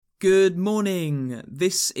Good morning.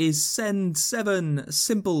 This is Send 7,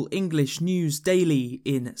 Simple English News Daily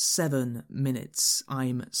in 7 minutes.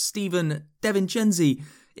 I'm Stephen DeVincenzi.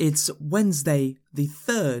 It's Wednesday, the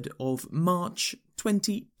 3rd of March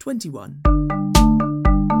 2021.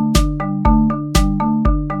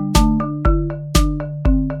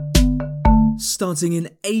 Starting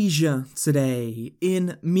in Asia today,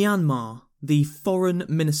 in Myanmar, the foreign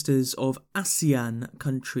ministers of ASEAN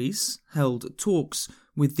countries held talks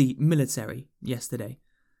with the military yesterday.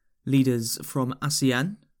 Leaders from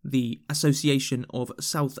ASEAN, the Association of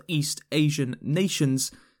Southeast Asian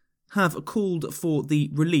Nations, have called for the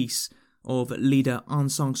release of leader Aung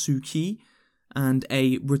San Suu Kyi and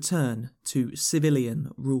a return to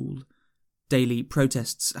civilian rule. Daily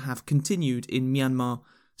protests have continued in Myanmar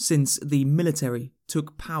since the military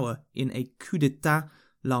took power in a coup d'etat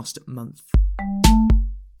last month.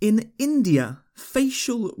 In India,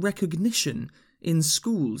 facial recognition in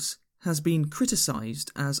schools has been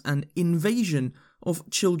criticised as an invasion of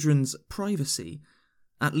children's privacy.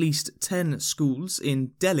 At least 10 schools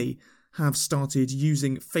in Delhi have started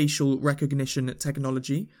using facial recognition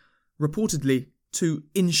technology, reportedly to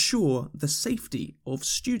ensure the safety of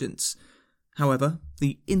students. However,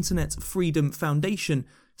 the Internet Freedom Foundation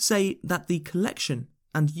say that the collection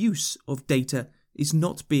and use of data is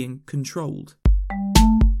not being controlled.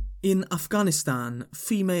 In Afghanistan,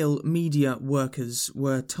 female media workers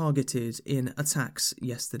were targeted in attacks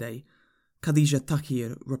yesterday. Khadija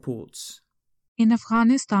Takir reports. In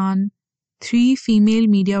Afghanistan, 3 female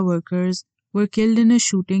media workers were killed in a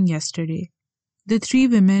shooting yesterday. The 3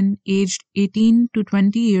 women, aged 18 to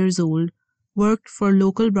 20 years old, worked for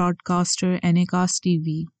local broadcaster Enikass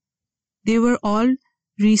TV. They were all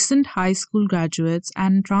recent high school graduates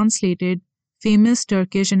and translated famous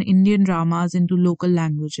Turkish and Indian dramas into local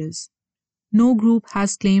languages. No group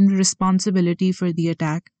has claimed responsibility for the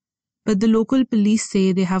attack, but the local police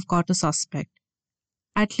say they have caught a suspect.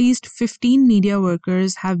 At least 15 media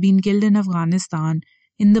workers have been killed in Afghanistan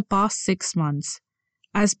in the past 6 months,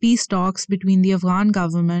 as peace talks between the Afghan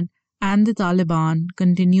government and the Taliban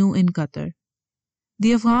continue in Qatar.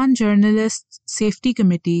 The Afghan Journalists Safety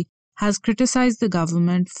Committee has criticized the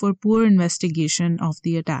government for poor investigation of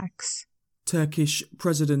the attacks. Turkish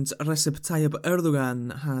President Recep Tayyip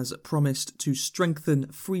Erdogan has promised to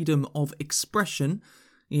strengthen freedom of expression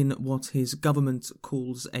in what his government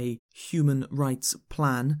calls a human rights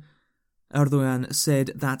plan. Erdogan said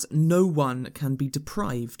that no one can be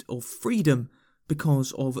deprived of freedom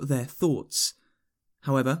because of their thoughts.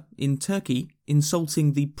 However, in Turkey,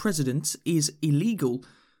 insulting the president is illegal,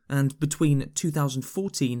 and between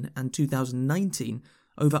 2014 and 2019,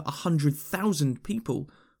 over 100,000 people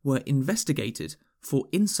were investigated for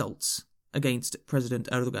insults against President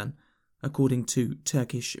Erdogan, according to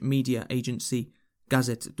Turkish media agency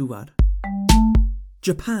Gazet Duvar.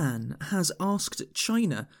 Japan has asked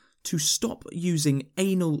China to stop using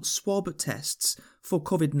anal swab tests for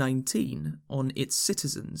COVID-19 on its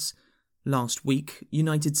citizens. Last week,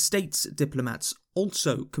 United States diplomats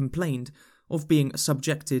also complained of being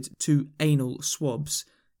subjected to anal swabs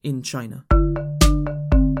in China.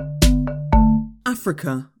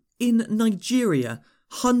 Africa. In Nigeria,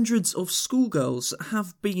 hundreds of schoolgirls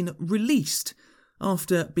have been released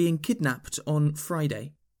after being kidnapped on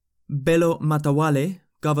Friday. Bello Matawalle,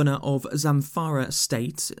 governor of Zamfara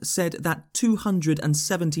State, said that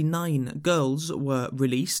 279 girls were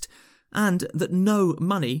released and that no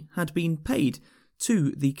money had been paid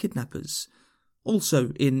to the kidnappers.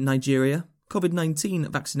 Also in Nigeria, COVID-19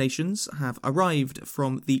 vaccinations have arrived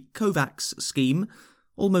from the COVAX scheme.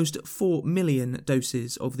 Almost 4 million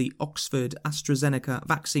doses of the Oxford AstraZeneca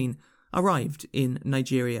vaccine arrived in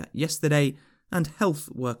Nigeria yesterday, and health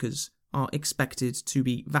workers are expected to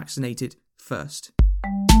be vaccinated first.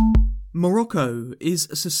 Morocco is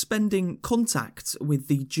suspending contact with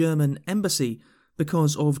the German embassy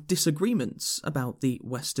because of disagreements about the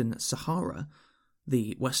Western Sahara.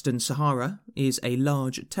 The Western Sahara is a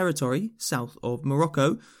large territory south of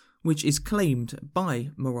Morocco, which is claimed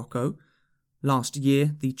by Morocco. Last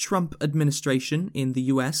year, the Trump administration in the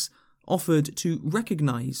US offered to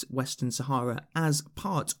recognize Western Sahara as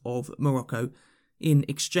part of Morocco in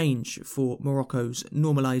exchange for Morocco's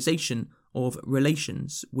normalization of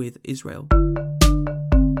relations with Israel.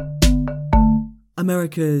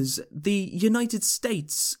 The United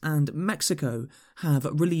States and Mexico have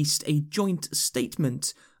released a joint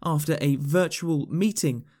statement after a virtual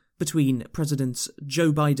meeting between Presidents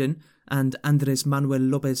Joe Biden and Andrés Manuel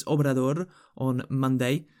López Obrador on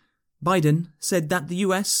Monday. Biden said that the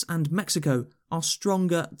US and Mexico are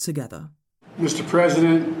stronger together. Mr.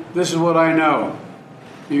 President, this is what I know.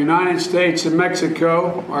 The United States and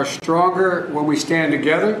Mexico are stronger when we stand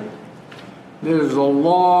together. There's a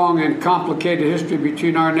long and complicated history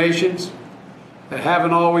between our nations that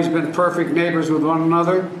haven't always been perfect neighbors with one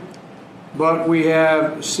another, but we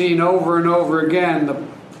have seen over and over again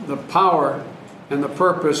the power and the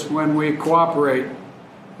purpose when we cooperate,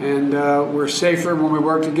 and we're safer when we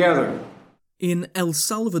work together. In El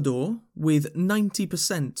Salvador, with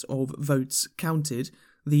 90% of votes counted,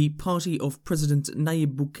 the party of President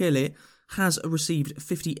Nayib Bukele has received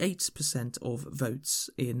 58% of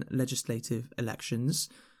votes in legislative elections.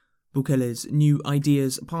 Bukele's New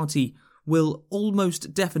Ideas party will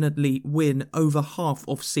almost definitely win over half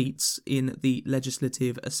of seats in the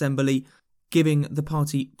Legislative Assembly, giving the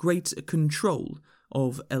party great control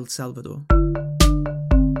of El Salvador.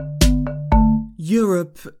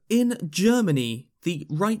 Europe. In Germany, the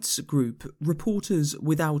rights group Reporters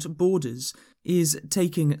Without Borders is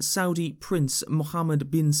taking Saudi Prince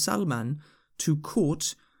Mohammed bin Salman to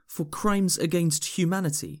court for crimes against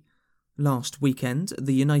humanity. Last weekend,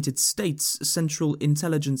 the United States Central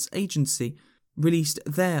Intelligence Agency released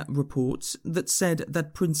their report that said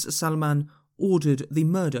that Prince Salman ordered the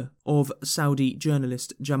murder of Saudi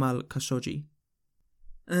journalist Jamal Khashoggi.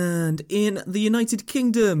 And in the United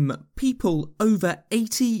Kingdom, people over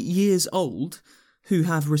 80 years old who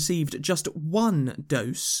have received just one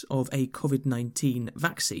dose of a COVID-19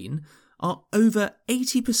 vaccine are over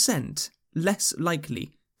 80% less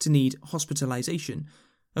likely to need hospitalisation,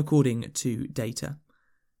 according to data.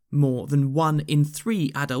 More than 1 in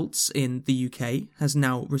 3 adults in the UK has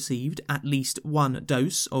now received at least one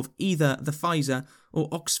dose of either the Pfizer or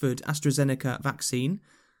Oxford AstraZeneca vaccine.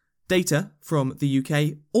 Data from the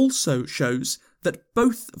UK also shows that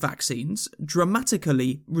both vaccines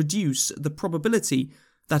dramatically reduce the probability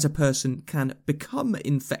that a person can become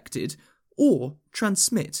infected or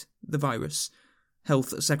transmit the virus.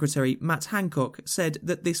 Health Secretary Matt Hancock said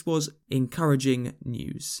that this was encouraging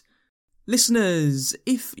news. Listeners,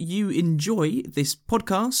 if you enjoy this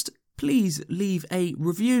podcast, please leave a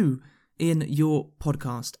review in your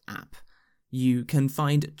podcast app. You can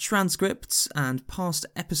find transcripts and past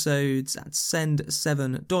episodes at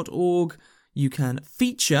send7.org. You can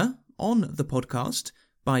feature on the podcast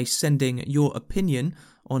by sending your opinion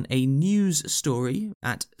on a news story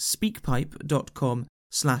at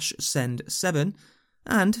speakpipe.com/send7.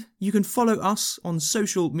 And you can follow us on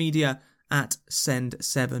social media at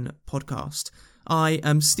Send7Podcast. I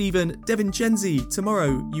am Stephen DeVincenzi.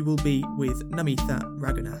 Tomorrow you will be with Namitha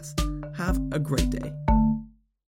Raghunath. Have a great day.